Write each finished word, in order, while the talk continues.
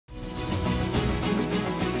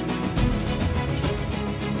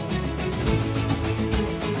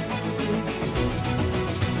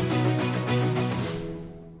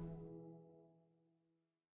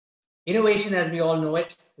Innovation, as we all know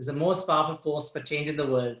it, is the most powerful force for change in the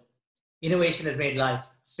world. Innovation has made life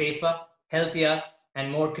safer, healthier,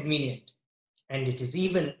 and more convenient. And it has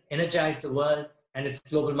even energized the world and its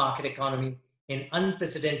global market economy in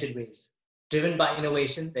unprecedented ways. Driven by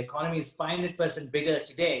innovation, the economy is 500% bigger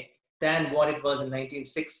today than what it was in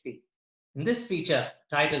 1960. In this feature,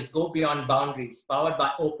 titled Go Beyond Boundaries, powered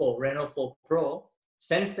by OPPO Reno4 Pro,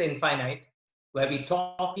 Sense the Infinite, where we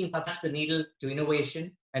talking past the needle to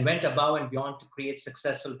innovation and went above and beyond to create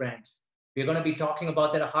successful brands. We're going to be talking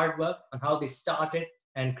about their hard work on how they started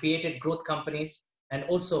and created growth companies, and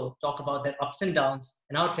also talk about their ups and downs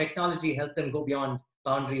and how technology helped them go beyond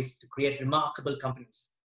boundaries to create remarkable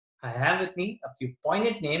companies. I have with me a few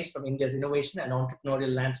poignant names from India's innovation and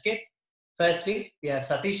entrepreneurial landscape. Firstly, we have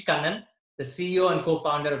Satish Kannan, the CEO and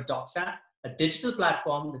co-founder of DocsApp, a digital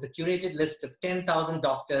platform with a curated list of 10,000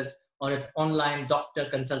 doctors on its online doctor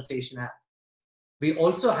consultation app. We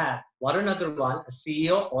also have Varun Agarwal, a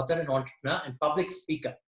CEO, author, and entrepreneur, and public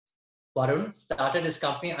speaker. Varun started his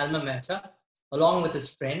company Alma Mater along with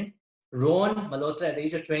his friend Rohan Malhotra at the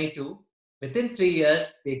age of 22. Within 3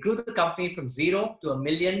 years, they grew the company from zero to $1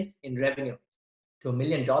 million in revenue, to $1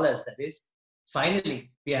 million, that is. Finally,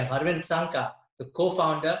 we have Aravind Sanka, the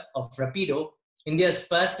co-founder of Rapido, India's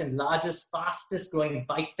first and largest, fastest growing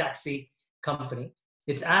bike taxi company.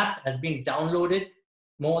 Its app has been downloaded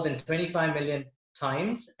more than 25 million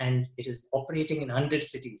times, and it is operating in 100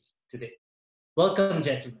 cities today. Welcome,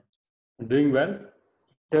 gentlemen. Doing well.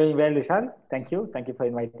 Doing well, Vishal. Thank you. Thank you for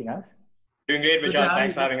inviting us. Doing great, Vishal.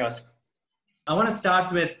 Thanks for having us. I want to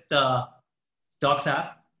start with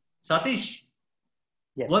DocsApp. Satish,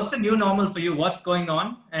 Yes. What's the new normal for you? What's going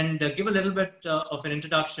on? And give a little bit of an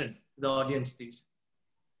introduction to the audience, please.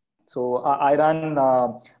 So I run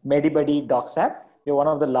MediBuddy DocsApp. We're one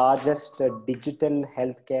of the largest digital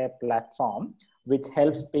healthcare platform, which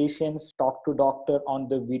helps patients talk to doctor on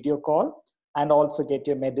the video call and also get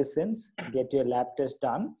your medicines, get your lab test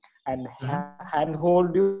done, and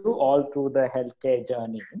handhold you all through the healthcare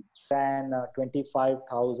journey. And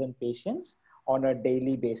 25,000 patients on a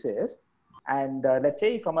daily basis. And let's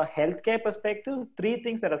say from a healthcare perspective, three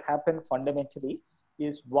things that have happened fundamentally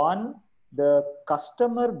is one, the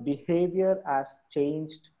customer behavior has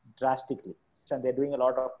changed drastically. And they're doing a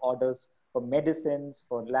lot of orders for medicines,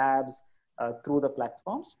 for labs, through the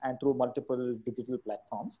platforms and through multiple digital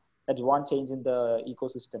platforms. That's one change in the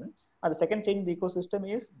ecosystem. And the second change in the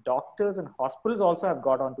ecosystem is doctors and hospitals also have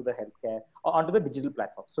got onto the healthcare, or onto the digital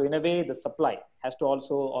platform. So in a way, the supply has to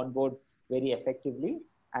also onboard very effectively.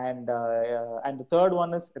 And the third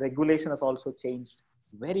one is regulation has also changed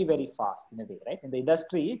very, very fast in a way, right? In the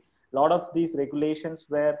industry, a lot of these regulations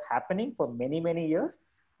were happening for many, many years,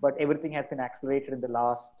 but everything has been accelerated in the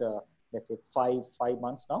last, let's say 5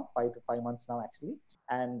 months now, 5 to 5 months now actually.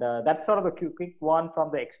 And that's sort of a quick one from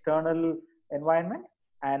the external environment.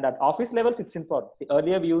 And at office levels, it's important. See,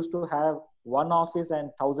 earlier we used to have one office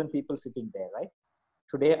and 1,000 people sitting there, right?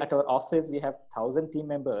 Today at our office, we have 1,000 team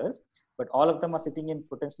members, but all of them are sitting in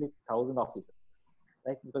potentially 1,000 offices,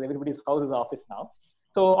 right? Because everybody's house is an office now.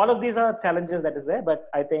 So all of these are challenges that is there, but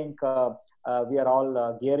I think we are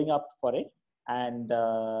all gearing up for it. And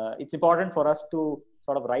it's important for us to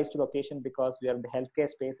sort of rise to the occasion because we are in the healthcare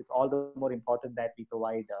space. It's all the more important that we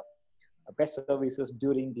provide best services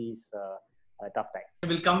during these tough times.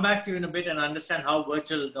 We'll come back to you in a bit and understand how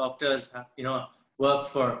virtual doctors, work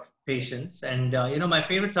for patients. And, my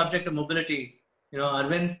favorite subject of mobility,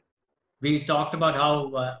 Arvind, we talked about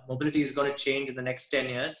how mobility is going to change in the next 10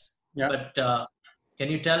 years. Yeah. But can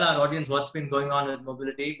you tell our audience what's been going on with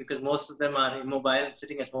mobility? Because most of them are immobile,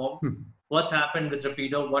 sitting at home. What's happened with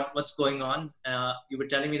Rapido? What's going on? You were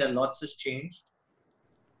telling me that lots has changed.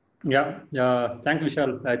 Yeah. Thanks,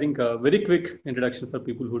 Vishal. I think a very quick introduction for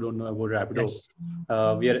people who don't know about Rapido. Yes.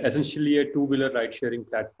 We are essentially a two-wheeler ride-sharing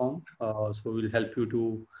platform. So we'll help you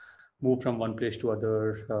to move from one place to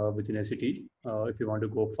other within a city. If you want to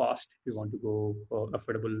go fast, if you want to go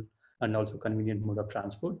affordable and also convenient mode of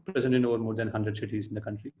transport, present in over more than 100 cities in the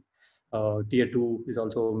country. Tier 2 is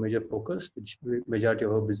also a major focus, which majority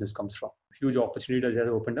of our business comes from. Huge opportunity that has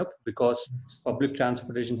opened up because public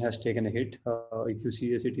transportation has taken a hit. If you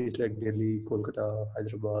see cities like Delhi, Kolkata,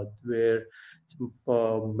 Hyderabad, where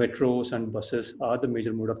metros and buses are the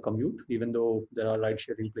major mode of commute, even though there are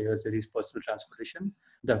ride-sharing players, there is personal transportation.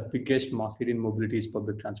 The biggest market in mobility is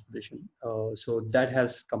public transportation. So that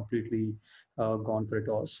has completely gone for a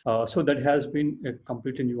toss. So that has been a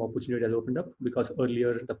completely new opportunity that has opened up because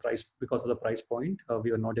earlier because of the price point,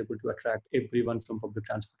 we were not able to attract everyone from public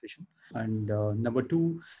transportation. And number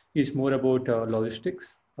two is more about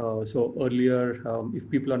logistics. So earlier, if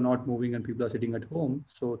people are not moving and people are sitting at home,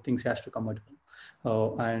 so things has to come at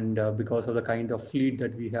home. Because of the kind of fleet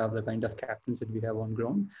that we have, the kind of captains that we have on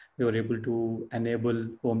ground, we were able to enable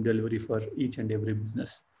home delivery for each and every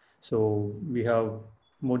business. So we have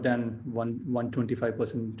more than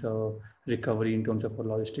 125% recovery in terms of our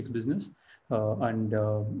logistics business,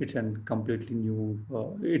 it's a completely new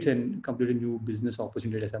business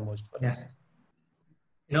opportunity that emerged for us.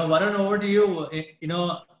 Varun, over to you.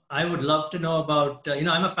 I would love to know about,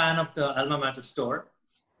 I'm a fan of the Alma Mater store,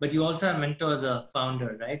 but you also have Mento as a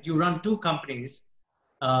founder, right? You run two companies.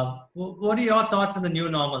 What are your thoughts on the new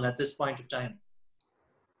normal at this point of time?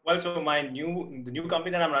 Well, so the new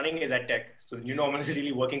company that I'm running is EdTech. So the new normal is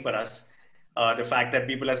really working for us. The fact that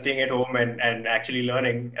people are staying at home and actually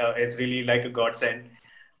learning is really like a godsend.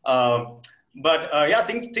 Yeah,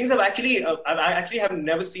 things have actually, I actually have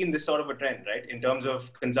never seen this sort of a trend, right? In terms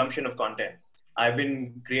of consumption of content. I've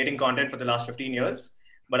been creating content for the last 15 years,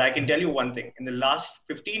 but I can tell you one thing. In the last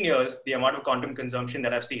 15 years, the amount of content consumption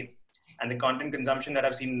that I've seen and the content consumption that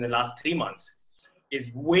I've seen in the last 3 months is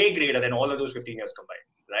way greater than all of those 15 years combined.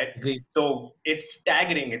 Right? Agreed. So it's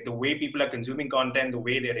staggering the way people are consuming content, the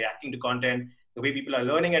way they're reacting to content, the way people are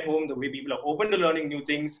learning at home, the way people are open to learning new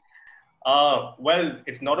things. Well,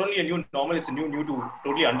 it's not only a new normal, it's a new to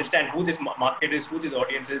totally understand who this market is, who this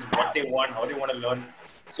audience is, what they want, how they want to learn.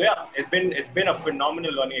 So yeah, it's been a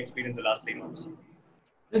phenomenal learning experience the last 3 months.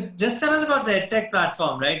 Just tell us about the EdTech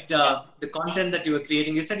platform, right? The content that you were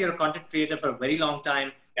creating. You said you're a content creator for a very long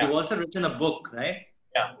time. Yeah. You've also written a book, right?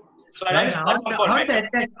 Yeah. So right?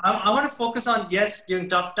 I want to focus on, yes, during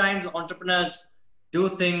tough times, entrepreneurs do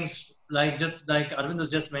things just like Aravind was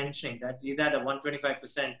just mentioning, that he's at a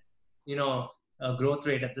 125%, growth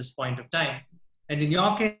rate at this point of time. And in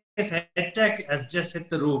your case, EdTech has just hit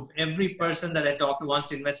the roof. Every person that I talk to wants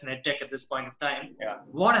to invest in EdTech at this point of time. Yeah.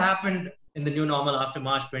 What happened in the new normal after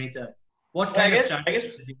March 23rd? What kind of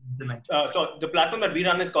strategy did you implement? So the platform that we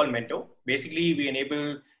run is called Mento. Basically, we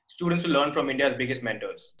enable students to learn from India's biggest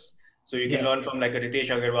mentors. So you can learn from like a Ritesh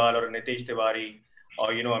Agarwal or a Nitesh Tiwari or,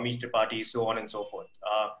 Amish Tripathi, so on and so forth.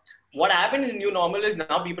 What happened in the new normal is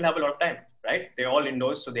now people have a lot of time, right? They're all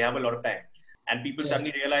indoors, so they have a lot of time. And people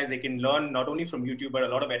suddenly realize they can learn not only from YouTube, but a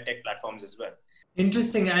lot of EdTech platforms as well.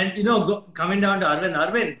 Interesting. And, coming down to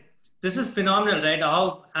Aravind, this is phenomenal, right?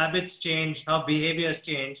 How habits change, how behaviors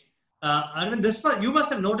change. Aravind, you must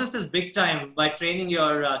have noticed this big time by training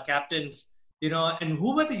your captains, and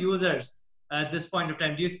who were the users at this point of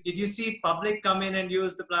time? Did you see public come in and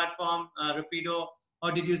use the platform, Rapido,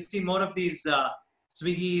 or did you see more of these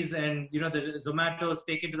Swiggies and, the Zomatos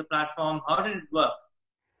take into the platform? How did it work?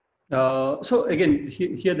 So again,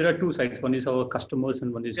 here there are two sides. One is our customers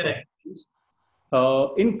and one is our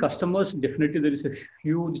clients. In customers, definitely there is a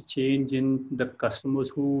huge change in the customers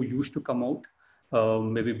who used to come out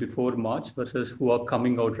maybe before March versus who are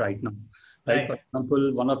coming out right now. Right? For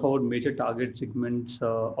example, one of our major target segments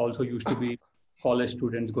also used to be college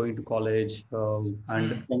students going to college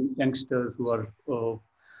and youngsters who are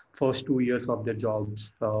first 2 years of their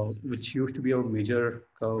jobs, which used to be our major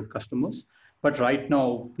customers. But right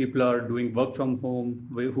now, people are doing work from home,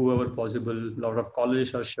 whoever possible, a lot of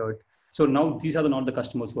college are shut. So now these are not the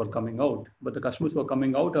customers who are coming out, but the customers who are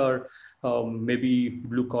coming out are maybe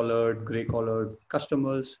blue-collared, gray-collared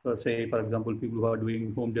customers, say, for example, people who are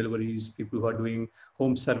doing home deliveries, people who are doing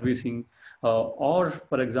home servicing, or,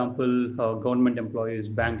 for example, government employees,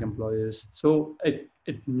 bank employees. So a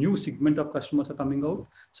new segment of customers are coming out.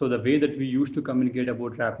 So the way that we used to communicate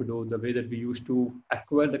about Rapido, the way that we used to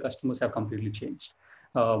acquire the customers have completely changed.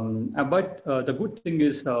 But the good thing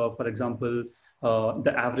is, for example,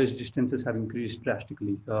 the average distances have increased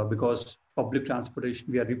drastically because public transportation,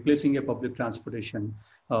 we are replacing a public transportation.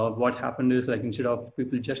 What happened is, like, instead of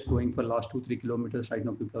people just going for last 2-3 kilometers, right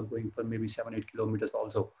now people are going for maybe 7-8 kilometers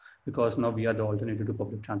also, because now we are the alternative to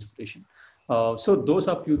public transportation. So those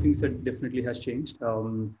are few things that definitely has changed.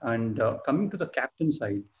 Coming to the captain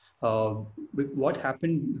side, what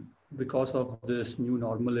happened because of this new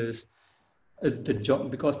normal is the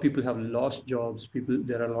job, because people have lost jobs,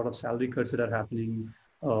 there are a lot of salary cuts that are happening.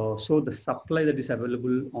 So the supply that is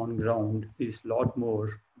available on ground is a lot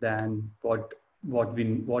more than what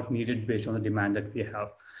needed based on the demand that we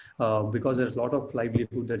have, because there's a lot of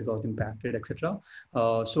livelihood that got impacted, etc.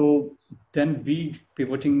 So then we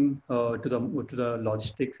pivoting to the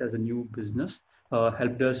logistics as a new business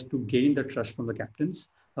helped us to gain the trust from the captains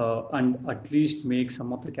and at least make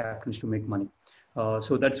some of the captains to make money.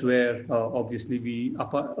 So that's where obviously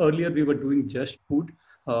earlier we were doing just food.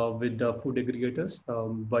 with the food aggregators.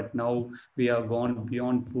 But now we have gone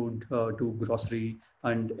beyond food to grocery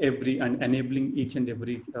and enabling each and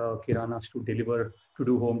every kiranas to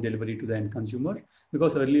do home delivery to the end consumer.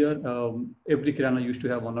 Because earlier, every kirana used to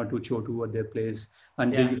have one or two chotu at their place,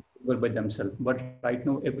 and they used to deliver by themselves. But right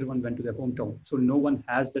now, everyone went to their hometown, so no one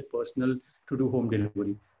has that personal to do home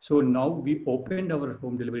delivery. So now we opened our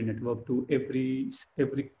home delivery network to every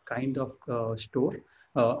kind of store,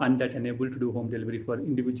 and that enabled to do home delivery for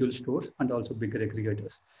individual stores and also bigger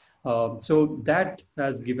aggregators. So that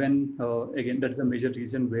has given, again, that's a major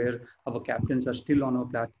reason where our captains are still on our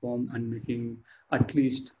platform and making at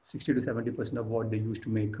least 60 to 70% of what they used to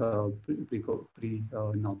make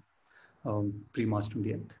pre-March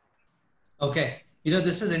 20th. Okay.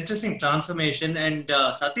 This is interesting transformation. And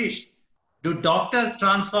Satish, do doctors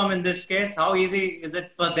transform in this case? How easy is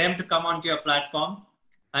it for them to come onto your platform?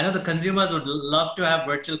 I know the consumers would love to have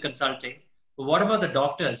virtual consulting, but what about the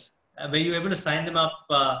doctors? Were you able to sign them up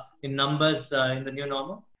in numbers in the new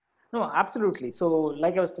normal? No, absolutely. So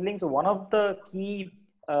like I was telling, so one of the key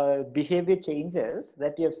behavior changes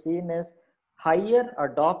that you have seen is higher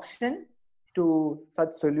adoption to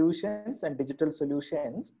such solutions and digital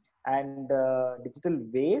solutions and digital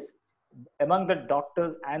ways among the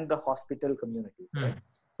doctors and the hospital communities, right?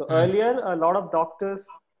 So earlier, a lot of doctors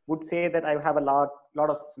would say that I have a lot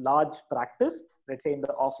of large practice, let's say in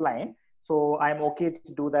the offline, so I'm okay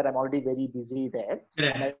to do that. I'm already very busy there.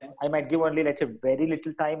 And I might give only, let's say, very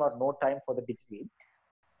little time or no time for the digital.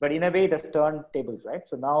 But in a way, it has turned tables, right?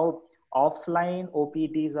 So now offline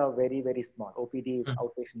OPDs are very, very small. OPD is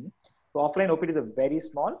outpatient. So offline OPDs are very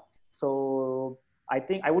small. So I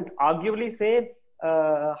think I would arguably say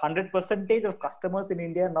 100% of customers in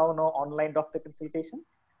India now know online doctor consultation,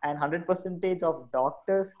 and 100% of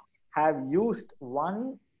doctors have used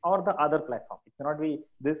one or the other platform. It cannot be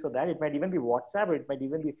this or that. It might even be WhatsApp, or it might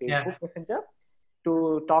even be Facebook Messenger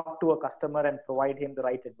to talk to a customer and provide him the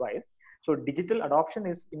right advice. So digital adoption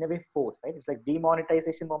is in a way forced, right? It's like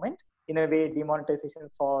demonetization moment. In a way, demonetization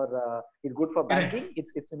is good for banking.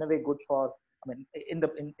 It's in a way good for,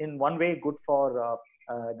 in one way good for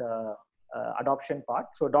the adoption part.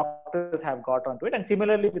 So doctors have got onto it, and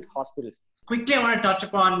similarly with hospitals. Quickly, I want to touch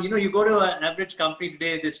upon, you go to an average company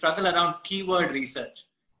today, they struggle around keyword research.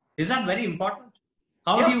 Is that very important?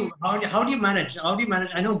 How do you manage?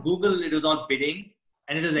 I know Google, it was all bidding,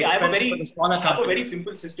 and it is expensive for the smaller companies. I have a very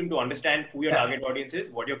simple system to understand who your target audience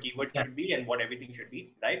is, what your keyword should be, and what everything should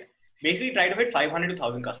be, right? Basically, try to hit 500 to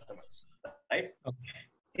 1,000 customers, right?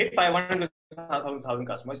 Hit 500 to 1,000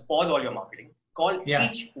 customers, pause all your marketing, call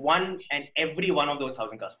each one and every one of those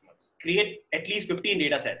 1,000 customers, create at least 15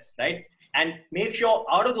 data sets, right? And make sure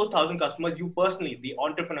out of those 1,000 customers, you personally, the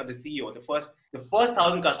entrepreneur, the CEO, the first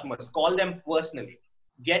 1,000 customers, call them personally,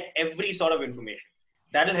 get every sort of information.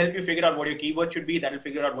 That'll help you figure out what your keyword should be. That'll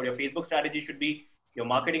figure out what your Facebook strategy should be, your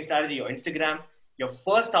marketing strategy, your Instagram. Your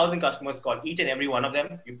first 1,000 customers, call each and every one of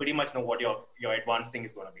them. You pretty much know what your advanced thing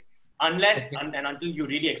is going to be. Unless and until you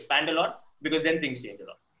really expand a lot, because then things change a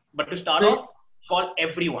lot. But to start off, call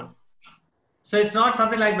everyone. So it's not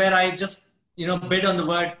something like where I just, bid on the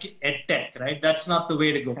word edtech, right? That's not the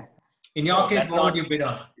way to go. In your case, what would you bid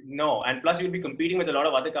on? No, and plus you'll be competing with a lot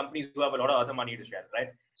of other companies who have a lot of other money to share, right?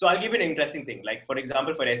 So I'll give you an interesting thing. Like, for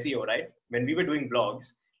example, for SEO, right? When we were doing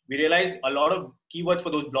blogs, we realized a lot of keywords for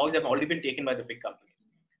those blogs have already been taken by the big companies.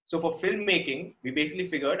 So for filmmaking, we basically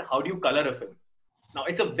figured, how do you color a film? Now,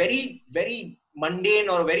 it's a very, very mundane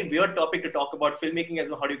or a very weird topic to talk about filmmaking as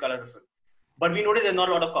well, how do you color a film? But we noticed there's not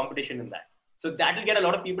a lot of competition in that. So that will get a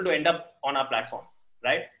lot of people to end up on our platform,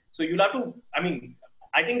 right? So you'll have to,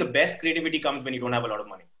 I think the best creativity comes when you don't have a lot of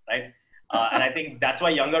money, right? And I think that's why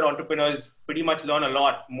younger entrepreneurs pretty much learn a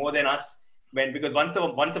lot more than us, because once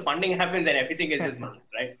the funding happens, then everything is just money,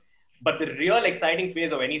 right? But the real exciting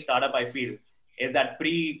phase of any startup, I feel, is that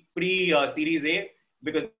pre Series A,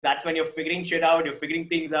 because that's when you're figuring shit out, you're figuring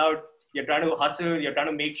things out, you're trying to hustle, you're trying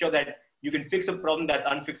to make sure that you can fix a problem that's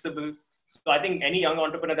unfixable. So I think any young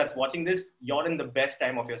entrepreneur that's watching this, you're in the best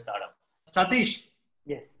time of your startup. Satish.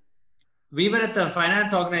 Yes. We were at the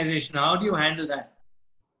finance organization. How do you handle that?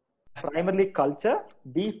 Primarily culture,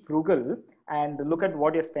 be frugal and look at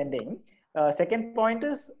what you're spending. Second point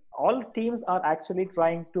is all teams are actually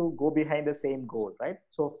trying to go behind the same goal, right?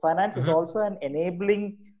 So finance is also an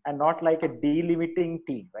enabling and not like a delimiting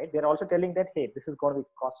team, right? They're also telling that, hey, this is going to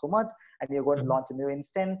cost so much and you're going to launch a new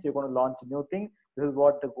instance, you're going to launch a new thing. This is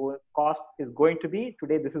what the cost is going to be.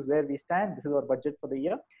 Today, this is where we stand. This is our budget for the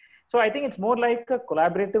year. So I think it's more like a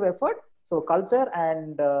collaborative effort. So culture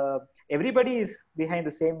and everybody is behind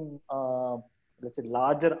the same, let's say,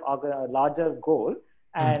 larger goal.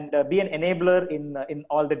 and be an enabler in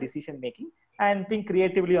all the decision making, and think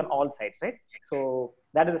creatively on all sides, right? So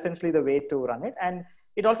that is essentially the way to run it. And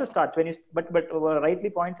it also starts when you, but rightly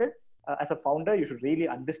pointed, as a founder, you should really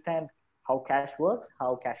understand how cash works,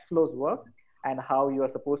 how cash flows work, and how you are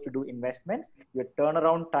supposed to do investments. Your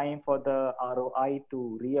turnaround time for the ROI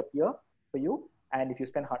to reappear for you. And if you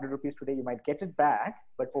spend 100 rupees today, you might get it back,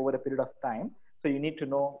 but over a period of time. So you need to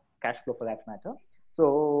know cash flow for that matter.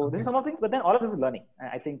 So this is some of the things, but then all of this is learning.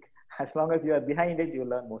 I think as long as you are behind it, you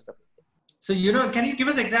learn most of it. So, can you give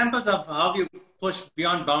us examples of how you pushed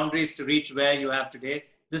beyond boundaries to reach where you have today?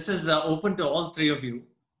 This is open to all three of you.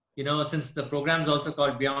 Since the program is also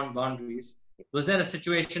called Beyond Boundaries, was there a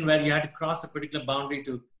situation where you had to cross a particular boundary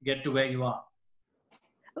to get to where you are?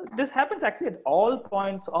 This happens actually at all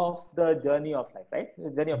points of the journey of life, right? The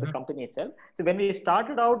journey of the company itself. So when we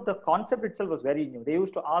started out, the concept itself was very new. They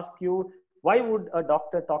used to ask you, why would a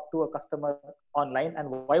doctor talk to a customer online, and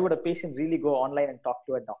why would a patient really go online and talk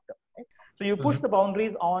to a doctor, right? So you push the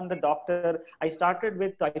boundaries on the doctor. I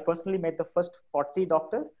personally met the first 40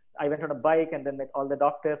 doctors. I went on a bike and then met all the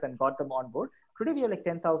doctors and got them on board. Today we have like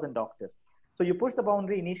 10,000 doctors. So you push the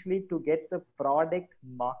boundary initially to get the product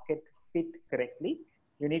market fit correctly.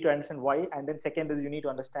 You need to understand why. And then second is you need to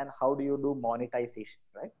understand how do you do monetization,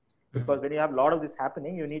 right? Because when you have a lot of this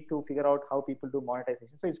happening, you need to figure out how people do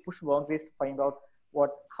monetization. So it's push boundaries to find out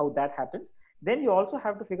how that happens. Then you also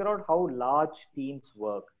have to figure out how large teams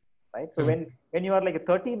work, right? So when you are like a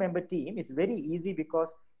 30-member team, it's very easy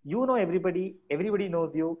because you know everybody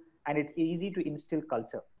knows you, and it's easy to instill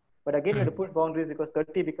culture. But again, you have to push boundaries because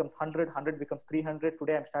 30 becomes 100, 100 becomes 300.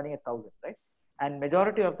 Today I'm starting at 1,000, right? And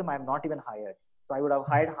majority of them I'm not even hired. So I would have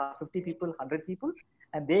hired 50 people, 100 people,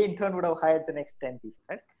 and they in turn would have hired the next 10 people,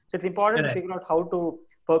 right? So it's important to figure out how to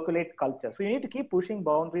percolate culture. So you need to keep pushing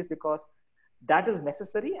boundaries because that is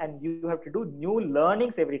necessary, and you have to do new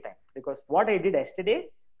learnings every time, because what I did yesterday,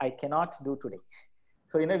 I cannot do today.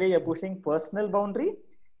 So in a way, you're pushing personal boundary,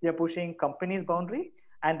 you're pushing company's boundary,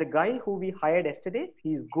 and the guy who we hired yesterday,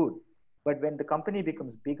 he's good. But when the company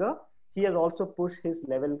becomes bigger, he has also pushed his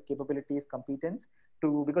level, capabilities, competence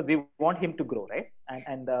because we want him to grow, right?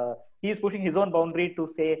 And he is pushing his own boundary to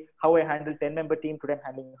say how I handle 10-member team, today I'm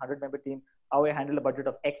handling 100-member team, how I handle a budget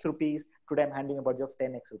of X rupees, today I'm handling a budget of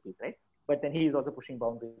 10X rupees, right? But then he is also pushing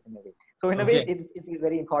boundaries in a way. So in a way, it's a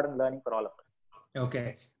very important learning for all of us.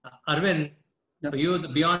 Okay. Arvind, for you, the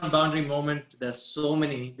beyond boundary moment, there's so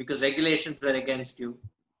many because regulations were against you,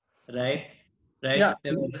 right? There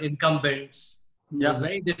were incumbents. It was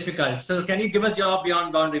very difficult. So can you give us your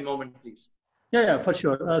beyond boundary moment, please? Yeah, for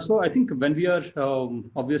sure. So I think when we are,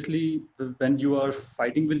 obviously, when you are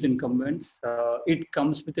fighting with incumbents, it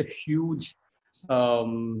comes with a huge,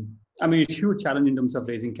 huge challenge in terms of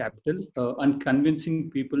raising capital and convincing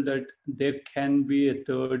people that there can be a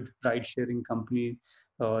third ride-sharing company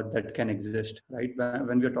that can exist, right?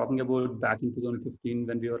 When we are talking about back in 2015,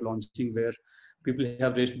 when we were launching, where people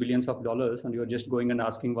have raised billions of dollars, and you're just going and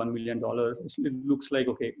asking $1 million, it looks like,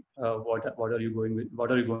 okay, what are you going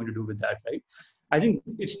to do with that, right? I think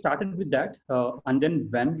it started with that, and then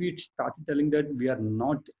when we started telling that we are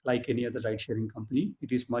not like any other ride-sharing company,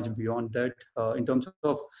 it is much beyond that. In terms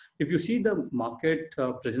of, if you see the market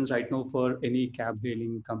presence right now for any cab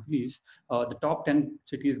hailing companies, the top 10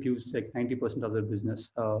 cities gives like 90% of their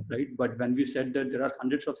business, right? But when we said that there are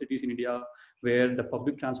hundreds of cities in India where the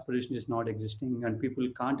public transportation is not existing and people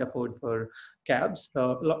can't afford for cabs,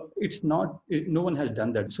 no one has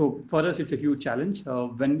done that. So for us, it's a huge challenge.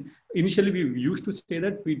 When initially we used to say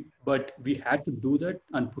that, but we had to do that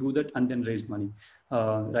and prove that and then raise money,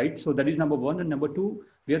 right? So that is number one. And number two,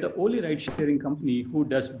 we are the only ride-sharing company who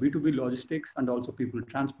does B2B logistics and also people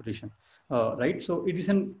transportation, right? So it is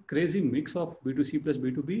a crazy mix of B2C plus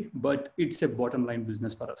B2B, but it's a bottom line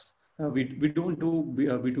business for us. We don't do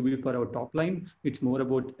B2B for our top line. It's more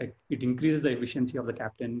about it increases the efficiency of the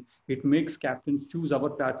captain. It makes captains choose our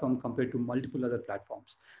platform compared to multiple other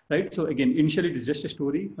platforms, right? So again, initially it is just a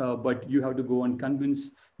story, but you have to go and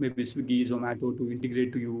convince maybe Swiggy, Zomato to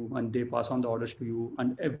integrate to you, and they pass on the orders to you,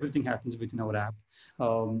 and everything happens within our app.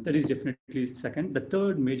 That is definitely second. The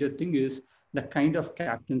third major thing is the kind of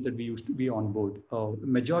captains that we used to be on board.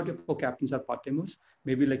 Majority of our captains are part-timers,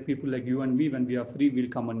 maybe like people like you and me. When we are free, we'll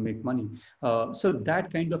come and make money. So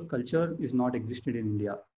that kind of culture is not existed in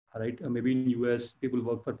India, right? Maybe in US, people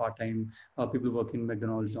work for part-time, people work in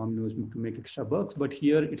McDonald's, Domino's to make extra bucks. But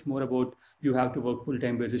here it's more about you have to work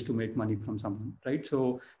full-time basis to make money from someone, right?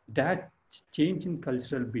 So that change in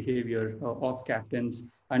cultural behavior of captains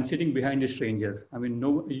and sitting behind a stranger. I mean,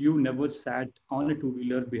 no, you never sat on a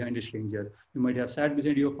two-wheeler behind a stranger. You might have sat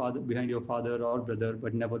behind your father or brother,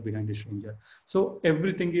 but never behind a stranger. So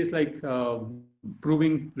everything is like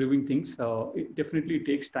proving things. It definitely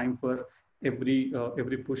takes time for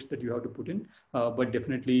every push that you have to put in. But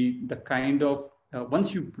definitely the kind of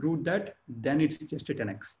once you prove that, then it's just a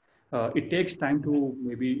 10x. It takes time to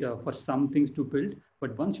maybe for some things to build,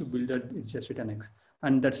 but once you build that, it's just a 10x.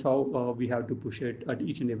 And that's how we have to push it at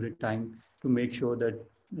each and every time to make sure that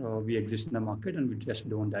we exist in the market and we just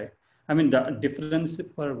don't die. I mean, the difference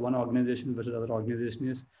for one organization versus other organization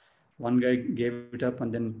is one guy gave it up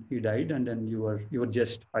and then he died, and then you were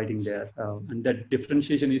just fighting there. And that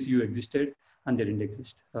differentiation is you existed and they didn't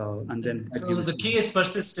exist. And then so the key is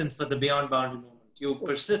persistence for the beyond boundary moment. You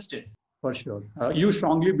persisted. For sure. You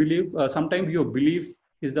strongly believe, sometimes your belief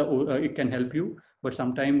is it can help you, but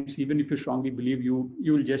sometimes even if you strongly believe, you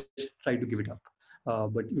will just try to give it up.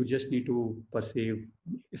 But you just need to persevere.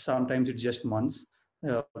 Sometimes it's just months,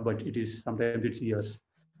 but sometimes it's years.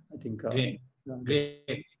 I think.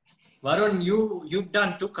 Great. Varun, you've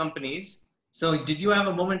done 2 companies. So did you have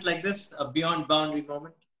a moment like this, a beyond boundary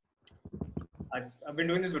moment? I've been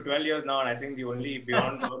doing this for 12 years now, and I think the only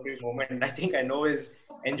beyond boundary moment I think I know is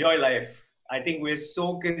enjoy life. I think we're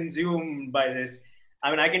so consumed by this. I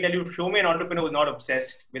mean, I can tell you, show me an entrepreneur who's not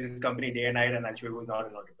obsessed with his company day and night, and I'll show you who's not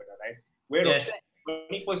an entrepreneur, right? We're obsessed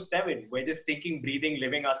 24/7. We're just thinking, breathing,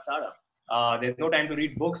 living our startup. There's no time to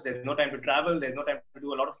read books. There's no time to travel. There's no time to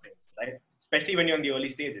do a lot of things, right? Especially when you're in the early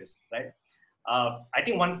stages, right? I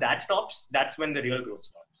think once that stops, that's when the real growth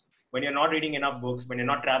stops. When you're not reading enough books, when you're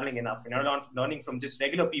not traveling enough, when you're not learning from just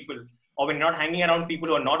regular people, or when you're not hanging around people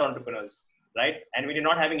who are not entrepreneurs, right? And when you're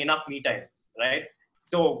not having enough me time, right?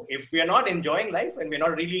 So if we are not enjoying life and we're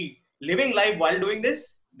not really living life while doing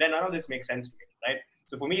this, then none of this makes sense to me, right?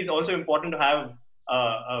 So for me, it's also important to have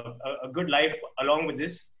a good life along with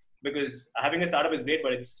this, because having a startup is great,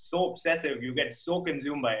 but it's so obsessive. You get so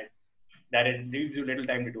consumed by it that it leaves you little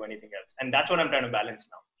time to do anything else. And that's what I'm trying to balance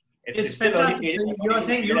now. It's fantastic. So you're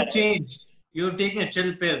saying you changed. You're taking a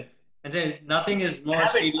chill pill and saying nothing is more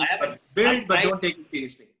serious, but build, but don't take it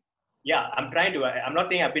seriously. Yeah, I'm trying to. I'm not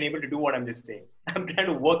saying I've been able to do what I'm just saying. I'm trying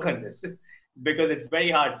to work on this because it's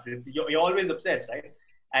very hard. You're always obsessed, right?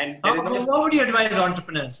 And what would you advise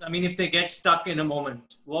entrepreneurs? I mean, if they get stuck in a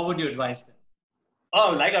moment, what would you advise them?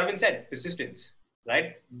 Oh, like Aravind said, persistence,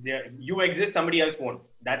 right? You exist, somebody else won't.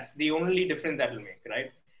 That's the only difference that will make,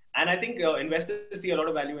 right? And I think investors see a lot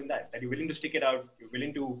of value in that you're willing to stick it out, you're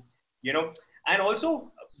willing to, and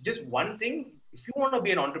also just one thing, if you want to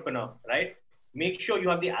be an entrepreneur, right? Make sure you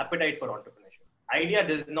have the appetite for entrepreneurship. Idea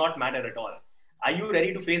does not matter at all. Are you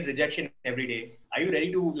ready to face rejection every day? Are you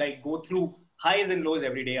ready to go through highs and lows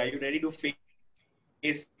every day? Are you ready to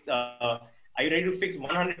face, are you ready to fix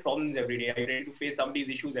 100 problems every day? Are you ready to face somebody's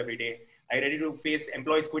issues every day? Are you ready to face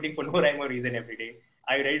employees quitting for no rhyme or reason every day?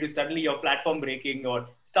 Are you ready to suddenly your platform breaking, or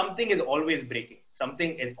something is always breaking?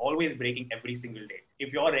 Something is always breaking every single day.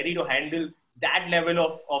 If you're ready to handle that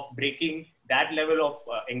level of breaking, that level of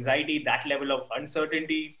anxiety, that level of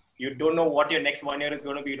uncertainty, you don't know what your next 1 year is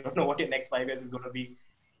going to be. You don't know what your next 5 years is going to be.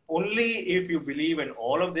 Only if you believe in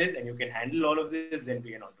all of this and you can handle all of this, then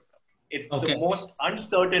be an entrepreneur. It's the most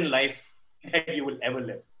uncertain life that you will ever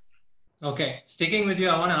live. Okay. Sticking with you,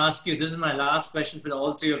 I want to ask you, this is my last question for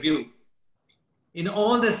all 3 of you. In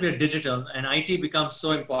all this, we're digital and IT becomes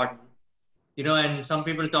so important, and some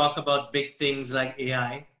people talk about big things like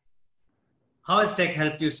AI. How has tech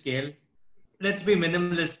helped you scale? Let's be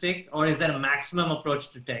minimalistic, or is there a maximum approach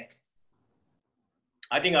to tech?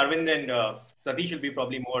 I think Aravind and Satish will be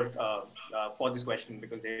probably more for this question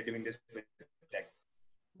because they're doing this with tech.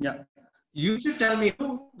 Yeah. You should tell me.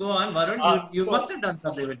 Go on, Varun. You must have done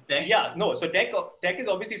something with tech. Yeah, no. So tech is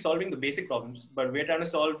obviously solving the basic problems, but we're trying to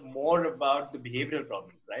solve more about the behavioral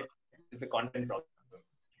problems, right? It's the content problem.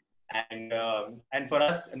 And for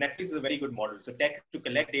us, Netflix is a very good model. So tech to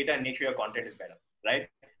collect data and make sure your content is better, right?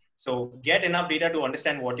 So get enough data to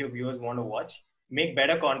understand what your viewers want to watch, make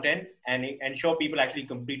better content, and ensure people actually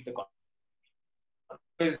complete the content.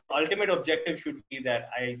 Because ultimate objective should be that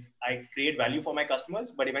I create value for my customers,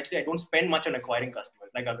 but eventually I don't spend much on acquiring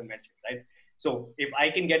customers, like I've mentioned, right? So if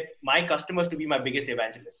I can get my customers to be my biggest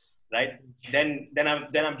evangelists, right, then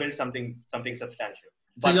I've built something substantial.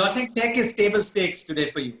 So you're saying tech is table stakes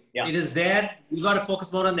today for you. Yeah. It is there. You got to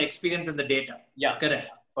focus more on the experience and the data. Yeah, correct.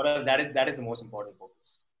 For us, that is the most important focus.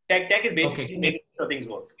 Tech is basically making sure things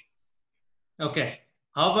work. Okay.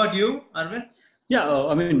 How about you, Aravind? Yeah,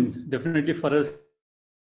 I mean, definitely for us,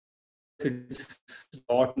 it's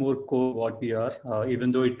a lot more core what we are,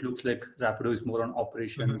 even though it looks like Rapido is more on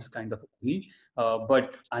operations kind of a company.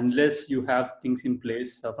 But unless you have things in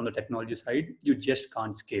place from the technology side, you just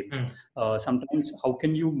can't scale. Sometimes how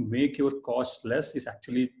can you make your costs less is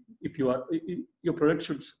actually, if you are, your product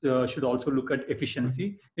should also look at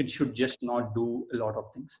efficiency. It should just not do a lot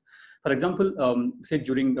of things. For example, say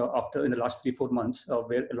during after in the last 3-4 months,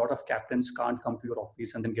 where a lot of captains can't come to your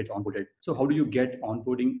office and then get onboarded. So how do you get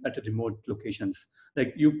onboarding at remote locations?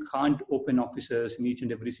 Like you can't open offices in each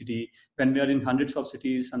and every city when we are in hundreds of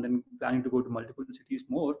cities and then planning to go to multiple cities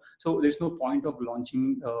more. So there's no point of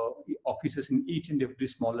launching offices in each and every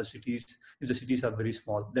smaller cities if the cities are very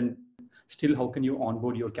small. Then still, how can you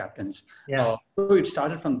onboard your captains? So it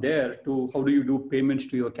started from there to how do you do payments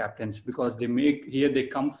to your captains, because they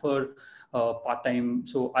come for part-time.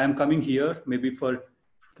 So I am coming here maybe for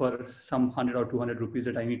some 100 or 200 rupees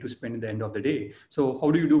that I need to spend at the end of the day. So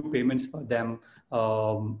how do you do payments for them?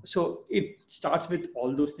 So it starts with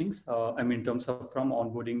all those things. In terms of from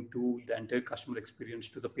onboarding to the entire customer experience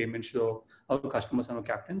to the payments to our customers and our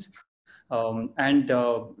captains.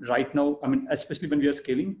 Right now, especially when we are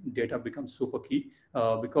scaling, data becomes super key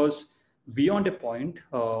because beyond a point,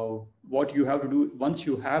 what you have to do once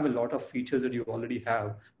you have a lot of features that you already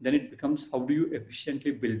have, then it becomes how do you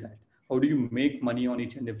efficiently build that? How do you make money on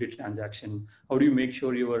each and every transaction? How do you make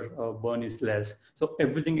sure your burn is less? So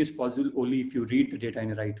everything is possible only if you read the data in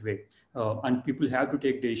the right way. And people have to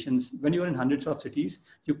take decisions. When you're in hundreds of cities,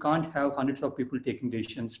 you can't have hundreds of people taking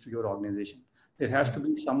decisions to your organization. There has to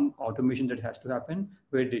be some automation that has to happen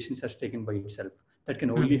where decisions has taken by itself. That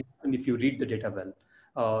can only happen if you read the data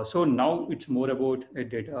well. So now it's more about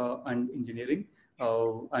data and engineering.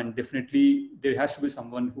 And definitely there has to be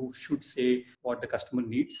someone who should say what the customer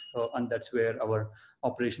needs. And that's where our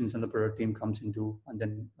operations and the product team comes into, and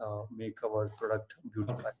then make our product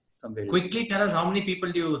beautiful. Quickly tell us how many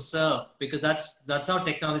people do you serve, because that's how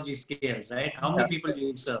technology scales, right? How many people do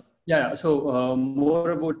you serve? So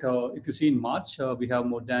more about, if you see in March, we have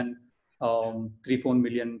more than 3-4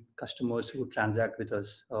 million customers who transact with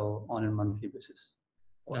us on a monthly basis.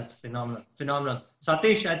 That's phenomenal.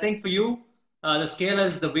 Satish, I think for you, the scale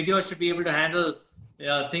is the video should be able to handle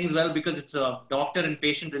things well because it's a doctor and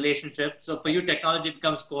patient relationship. So for you, technology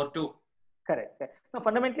becomes core too. Correct. Now,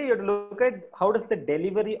 fundamentally, you have to look at how does the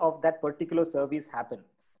delivery of that particular service happen.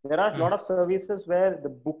 There are a lot of services where the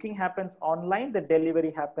booking happens online, the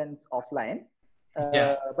delivery happens offline.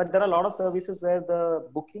 But there are a lot of services where the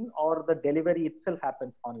booking or the delivery itself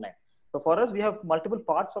happens online. So for us, we have multiple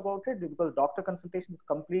parts about it because doctor consultation is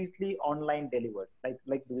completely online delivered,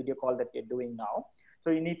 like the video call that we're doing now. So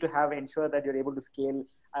you need to ensure that you're able to scale.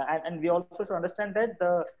 And we also should understand that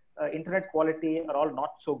the internet quality are all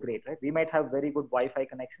not so great, right? We might have very good Wi-Fi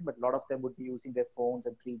connection, but a lot of them would be using their phones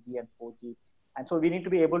and 3G and 4G. And so we need to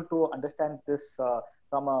be able to understand this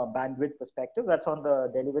from a bandwidth perspective. That's on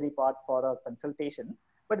the delivery part for a consultation.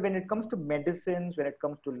 But when it comes to medicines, when it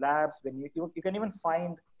comes to labs, when you can even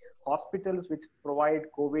find hospitals which provide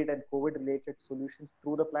COVID and COVID-related solutions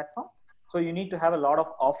through the platform. So you need to have a lot of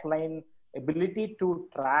offline ability to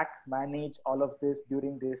track, manage all of this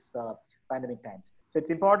during this pandemic times. So it's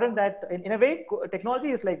important that in a way,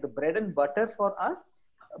 technology is like the bread and butter for us.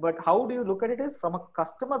 But how do you look at it is from a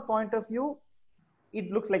customer point of view, it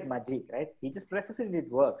looks like magic, right? He just presses it, it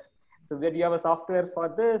works. So where you have a software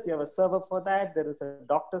for this, you have a server for that, there is a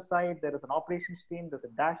doctor side, there is an operations team, there's a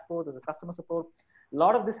dashboard, there's a customer support. A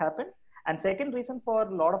lot of this happens. And second reason for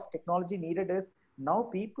a lot of technology needed is now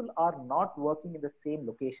people are not working in the same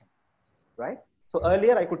location, right? So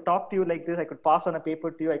earlier I could talk to you like this, I could pass on a paper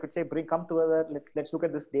to you, I could say, come together, let's look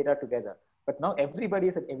at this data together. But now everybody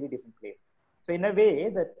is at every different place. So in a way,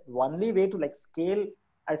 that only way to scale,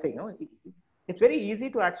 I say, it's very easy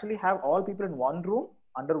to actually have all people in one room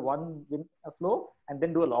under one flow and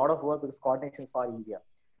then do a lot of work because coordination is far easier.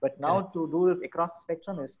 But now to do this across the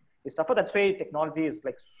spectrum is tougher. That's why technology is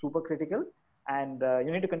super critical, and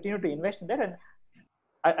you need to continue to invest in that.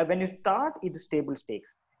 And when you start, it is table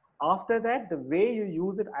stakes. After that, the way you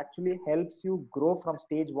use it actually helps you grow from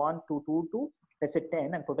stage 1 to 2 to, let's say,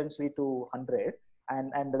 10 and potentially to 100.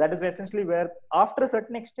 And that is essentially where, after a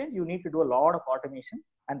certain extent, you need to do a lot of automation.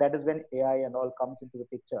 And that is when AI and all comes into the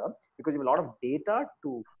picture, because you have a lot of data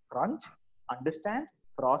to crunch, understand,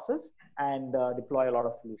 process, and deploy a lot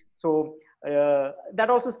of solutions. So that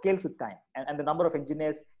also scales with time. And the number of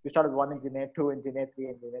engineers, you start with 1 engineer, 2 engineer, 3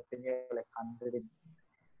 engineers, then you have 100 engineers.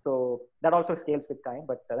 So that also scales with time,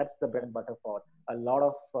 but that's the bread and butter for a lot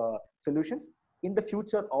of solutions in the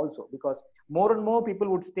future also, because more and more people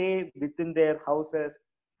would stay within their houses,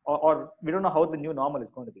 or we don't know how the new normal is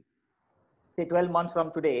going to be. say 12 months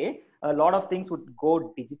from today, a lot of things would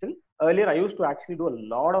go digital. Earlier, I used to actually do a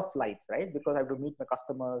lot of flights, right? Because I have to meet my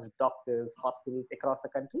customers, doctors, hospitals across the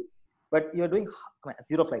country. But you're doing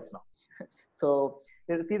zero flights now. So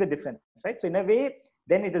you see the difference, right? So in a way,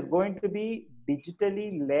 then it is going to be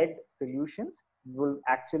digitally led solutions will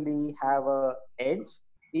actually have a edge.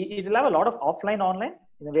 It will have a lot of offline, online.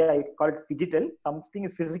 In a way, I call it phygital. Something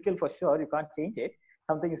is physical for sure. You can't change it.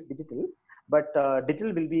 Something is digital. But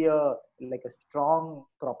digital will be a strong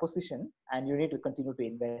proposition, and you need to continue to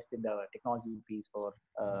invest in the technology piece for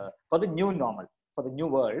the new normal, for the new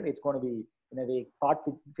world. It's going to be in a way part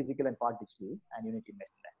physical and part digital, and you need to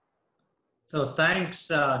invest in that. So thanks,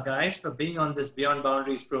 guys, for being on this Beyond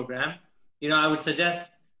Boundaries program. I would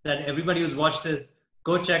suggest that everybody who's watched this,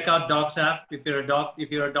 go check out DocsApp. If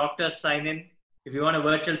you're a doctor, sign in. If you want a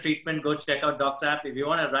virtual treatment, go check out DocsApp. If you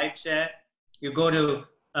want a ride share, you go to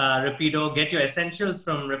Rapido, get your essentials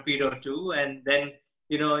from Rapido too. And then,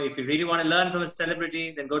 if you really want to learn from a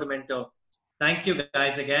celebrity, then go to Mento. Thank you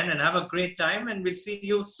guys again, and have a great time, and we'll see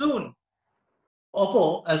you soon.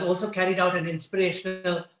 OPPO has also carried out an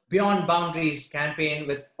inspirational Beyond Boundaries campaign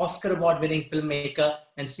with Oscar Award-winning filmmaker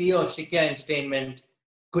and CEO of Shikya Entertainment,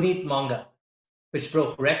 Guneet Monga, which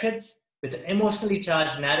broke records with an emotionally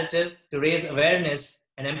charged narrative to raise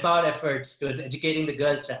awareness and empower efforts towards educating the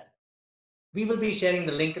girl child. We will be sharing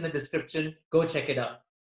the link in the description. Go check it out.